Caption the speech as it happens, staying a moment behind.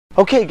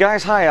Okay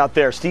guys, hi out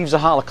there. Steve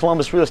Zahala,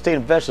 Columbus Real Estate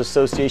Investors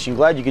Association.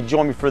 Glad you could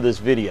join me for this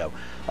video.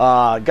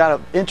 Got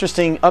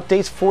interesting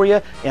updates for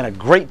you and a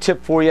great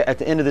tip for you at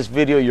the end of this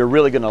video you're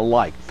really going to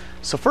like.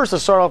 So first,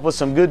 let's start off with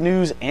some good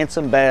news and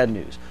some bad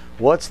news.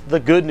 What's the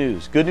good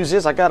news? Good news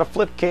is I got a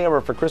flip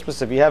camera for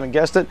Christmas, if you haven't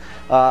guessed it.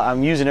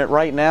 I'm using it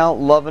right now,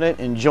 loving it,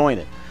 enjoying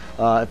it.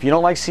 If you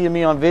don't like seeing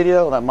me on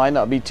video, that might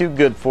not be too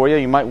good for you.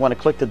 You might want to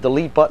click the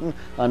delete button.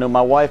 I know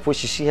my wife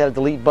wishes she had a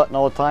delete button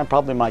all the time,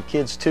 probably my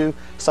kids too.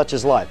 Such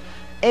is life.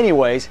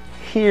 Anyways,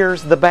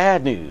 here's the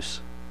bad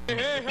news.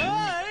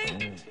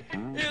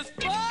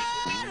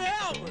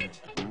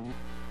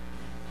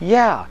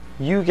 Yeah,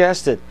 you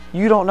guessed it.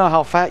 You don't know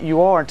how fat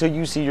you are until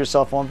you see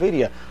yourself on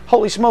video.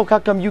 Holy smoke, how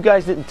come you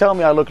guys didn't tell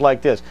me I look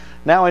like this?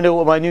 Now I know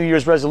what my New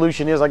Year's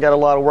resolution is. I got a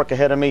lot of work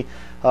ahead of me.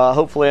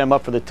 Hopefully I'm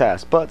up for the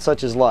task, but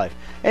such is life.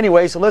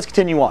 Anyway, so let's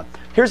continue on.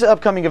 Here's the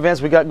upcoming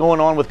events we got going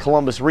on with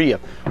Columbus Reia.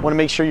 Want to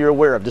make sure you're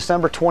aware of.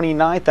 December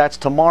 29th, that's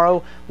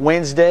tomorrow,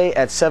 Wednesday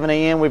at 7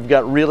 a.m. We've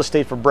got Real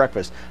Estate for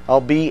Breakfast.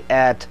 I'll be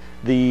at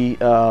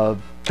the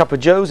Cup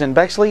of Joe's in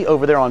Bexley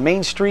over there on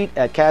Main Street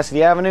at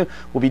Cassidy Avenue.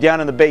 We'll be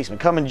down in the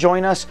basement. Come and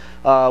join us.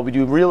 We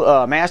do real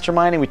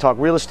masterminding. We talk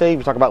real estate.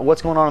 We talk about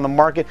what's going on in the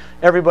market.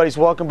 Everybody's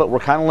welcome, but we're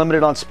kind of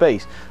limited on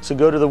space. So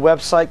go to the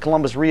website,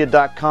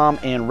 columbusreia.com,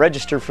 and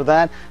register for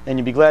that, and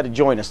you'll be glad to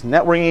join us.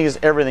 Networking is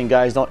everything,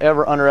 guys. Don't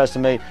ever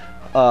underestimate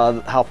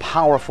how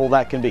powerful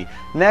that can be.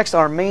 Next,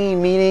 our main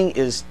meeting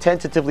is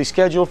tentatively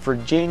scheduled for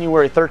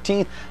January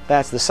 13th.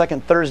 That's the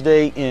second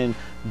Thursday in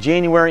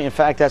January. In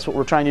fact, that's what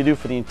we're trying to do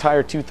for the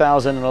entire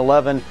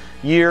 2011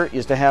 year,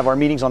 is to have our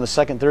meetings on the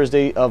second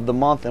Thursday of the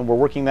month, and we're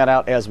working that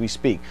out as we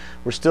speak.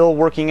 We're still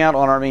working out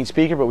on our main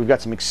speaker, but we've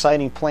got some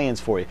exciting plans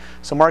for you.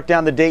 So mark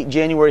down the date,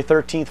 January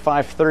 13th,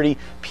 5:30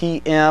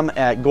 p.m.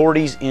 at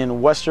Gordy's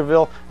in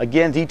Westerville.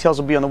 Again, details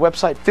will be on the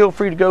website. Feel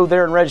free to go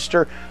there and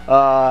register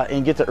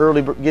and get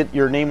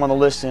your name on the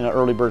list in an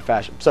early bird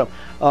fashion. So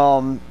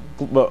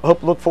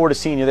look forward to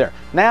seeing you there.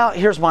 Now,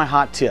 here's my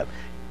hot tip.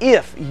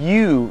 If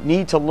you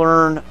need to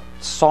learn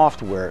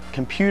software,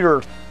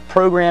 computer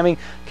programming,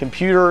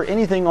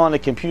 anything on the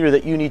computer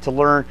that you need to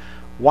learn,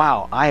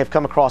 wow, I have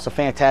come across a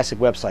fantastic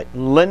website,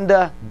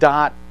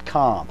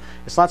 lynda.com.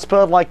 It's not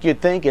spelled like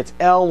you'd think. It's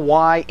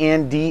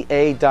lynda.com.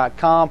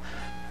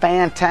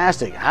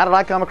 Fantastic. How did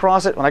I come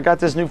across it? When I got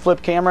this new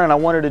flip camera and I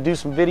wanted to do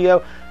some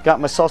video, got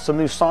myself some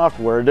new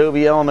software,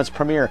 Adobe Elements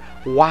Premiere.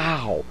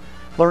 Wow.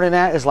 Learning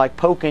that is like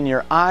poking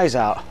your eyes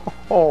out.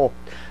 Oh,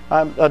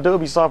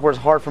 Adobe software is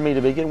hard for me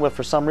to begin with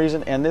for some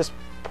reason, and this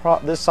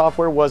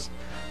software was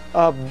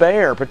a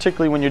bear,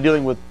 particularly when you're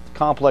dealing with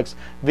complex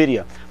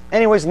video.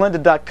 Anyways,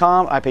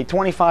 lynda.com. I pay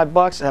 25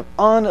 bucks. I have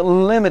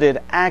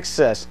unlimited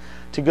access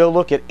to go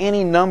look at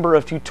any number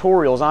of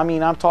tutorials. I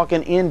mean, I'm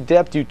talking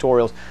in-depth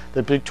tutorials.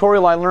 The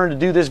tutorial I learned to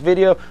do this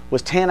video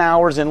was 10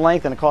 hours in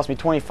length, and it cost me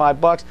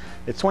 25 bucks.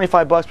 It's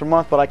 25 bucks per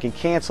month, but I can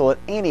cancel it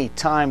any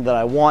time that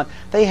I want.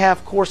 They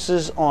have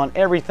courses on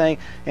everything,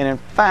 and in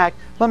fact,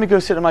 let me go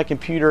sit at my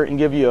computer and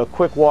give you a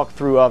quick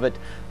walkthrough of it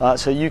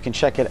so you can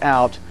check it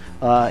out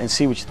and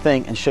see what you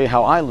think, and show you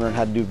how I learned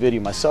how to do video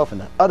myself and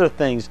the other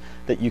things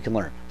that you can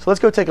learn. So let's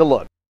go take a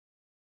look.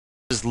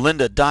 This is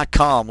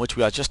lynda.com, which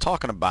we were just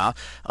talking about,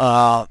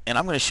 and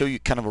I'm going to show you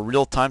kind of a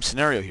real-time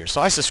scenario here.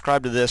 So I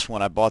subscribed to this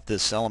when I bought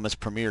this Elements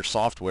Premiere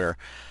software.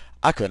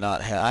 I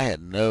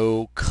had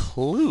no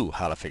clue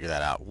how to figure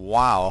that out.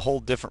 Wow, a whole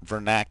different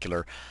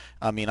vernacular.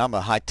 I mean, I'm a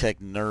high-tech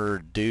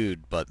nerd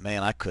dude, but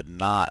man, I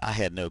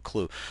had no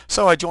clue.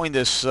 So I joined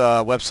this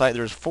website.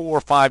 There's 4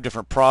 or 5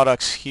 different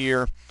products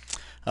here.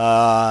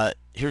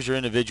 Here's your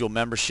individual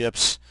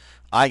memberships.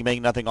 I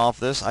make nothing off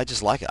this. I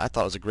just like it. I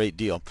thought it was a great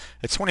deal.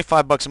 It's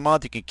 25 bucks a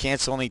month. You can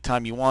cancel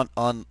anytime you want,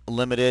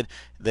 unlimited.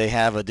 They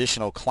have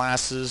additional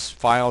classes,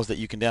 files that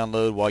you can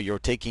download while you're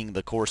taking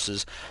the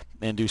courses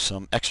and do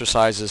some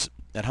exercises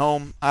at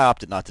home. I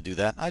opted not to do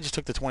that. I just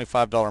took the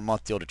 $25 a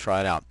month deal to try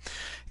it out.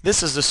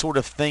 This is the sort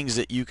of things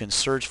that you can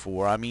search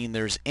for. I mean,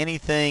 there's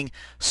anything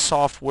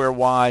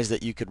software-wise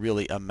that you could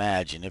really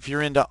imagine. If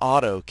you're into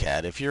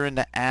AutoCAD, if you're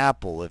into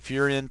Apple, if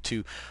you're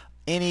into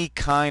any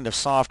kind of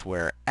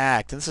software,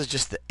 ACT, and this is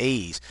just the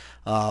A's,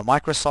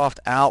 Microsoft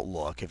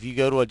Outlook. If you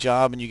go to a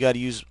job and you got to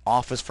use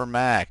Office for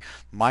Mac,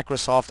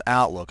 Microsoft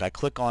Outlook. I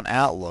click on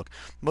Outlook.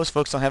 Most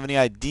folks don't have any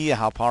idea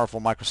how powerful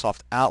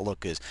Microsoft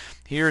Outlook is.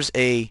 Here's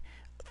a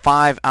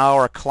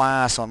 5-hour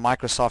class on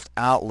Microsoft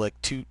Outlook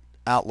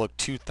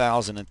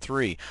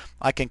 2003.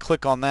 I can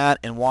click on that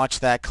and watch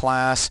that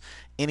class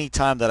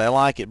anytime that I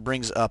like. It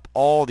brings up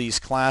all these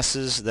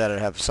classes that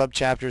have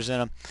subchapters in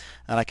them,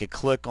 and I could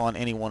click on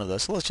any one of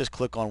those. So let's just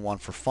click on one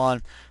for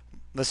fun.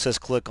 Let's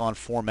just click on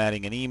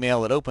formatting an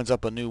email. It opens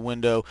up a new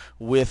window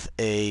with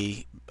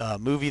a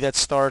movie that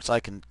starts.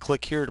 I can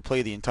click here to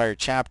play the entire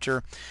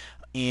chapter,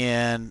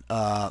 and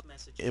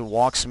it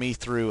walks me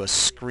through a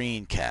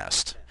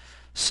screencast.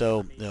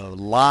 So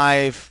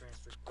live,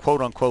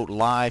 quote-unquote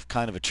live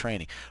kind of a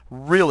training.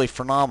 Really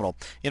phenomenal.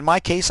 In my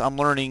case, I'm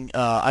learning,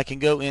 I can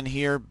go in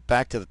here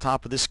back to the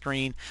top of this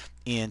screen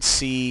and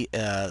see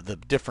the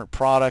different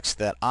products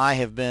that I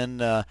have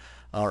been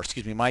or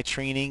excuse me, my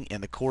training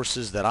and the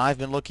courses that I've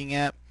been looking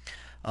at.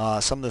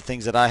 Some of the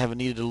things that I haven't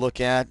needed to look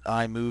at,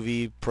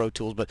 iMovie, Pro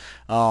Tools, but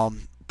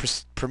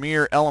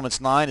Premiere Elements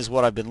 9 is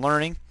what I've been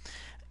learning.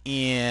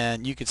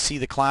 And you can see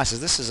the classes.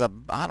 This is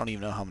I don't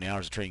even know how many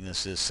hours of training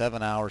this is,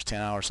 7 hours,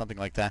 10 hours, something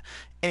like that.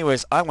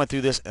 Anyways, I went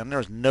through this and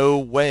there's no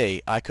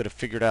way I could have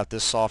figured out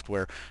this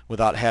software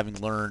without having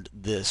learned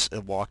this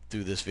and walked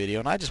through this video.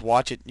 And I just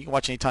watch it. You can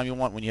watch anytime you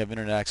want when you have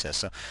internet access.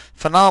 So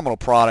phenomenal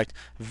product.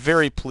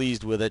 Very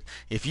pleased with it.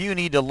 If you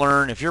need to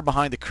learn, if you're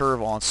behind the curve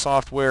on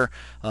software,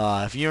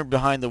 if you're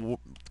behind the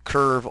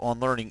curve on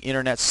learning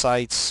internet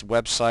sites,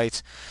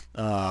 websites,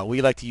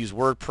 we like to use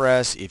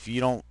WordPress. If you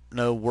don't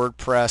know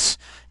WordPress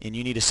and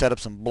you need to set up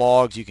some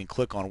blogs, you can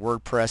click on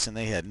WordPress, and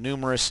they had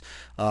numerous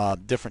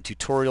different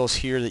tutorials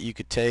here that you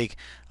could take,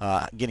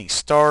 getting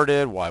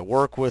started, why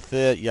work with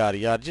it, yada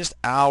yada, just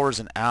hours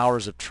and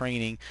hours of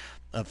training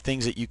of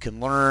things that you can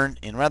learn.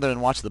 And rather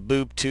than watch the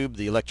boob tube,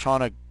 the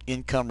electronic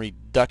income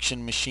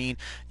reduction machine,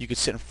 you could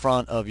sit in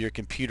front of your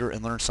computer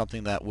and learn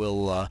something that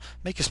will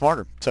make you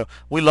smarter. So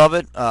we love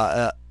it.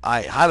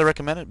 I highly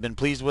recommend it. Been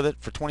pleased with it.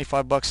 For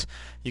 25 bucks,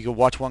 you can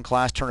watch one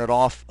class, turn it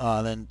off,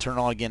 then turn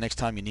it on again next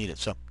time you need it.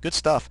 So good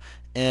stuff.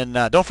 And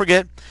don't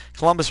forget,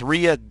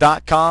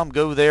 Reia.com.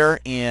 Go there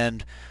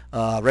and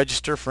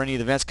register for any of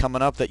the events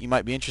coming up that you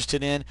might be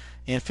interested in.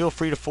 And feel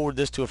free to forward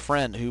this to a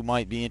friend who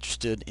might be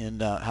interested in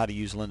how to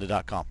use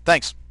lynda.com.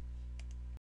 Thanks.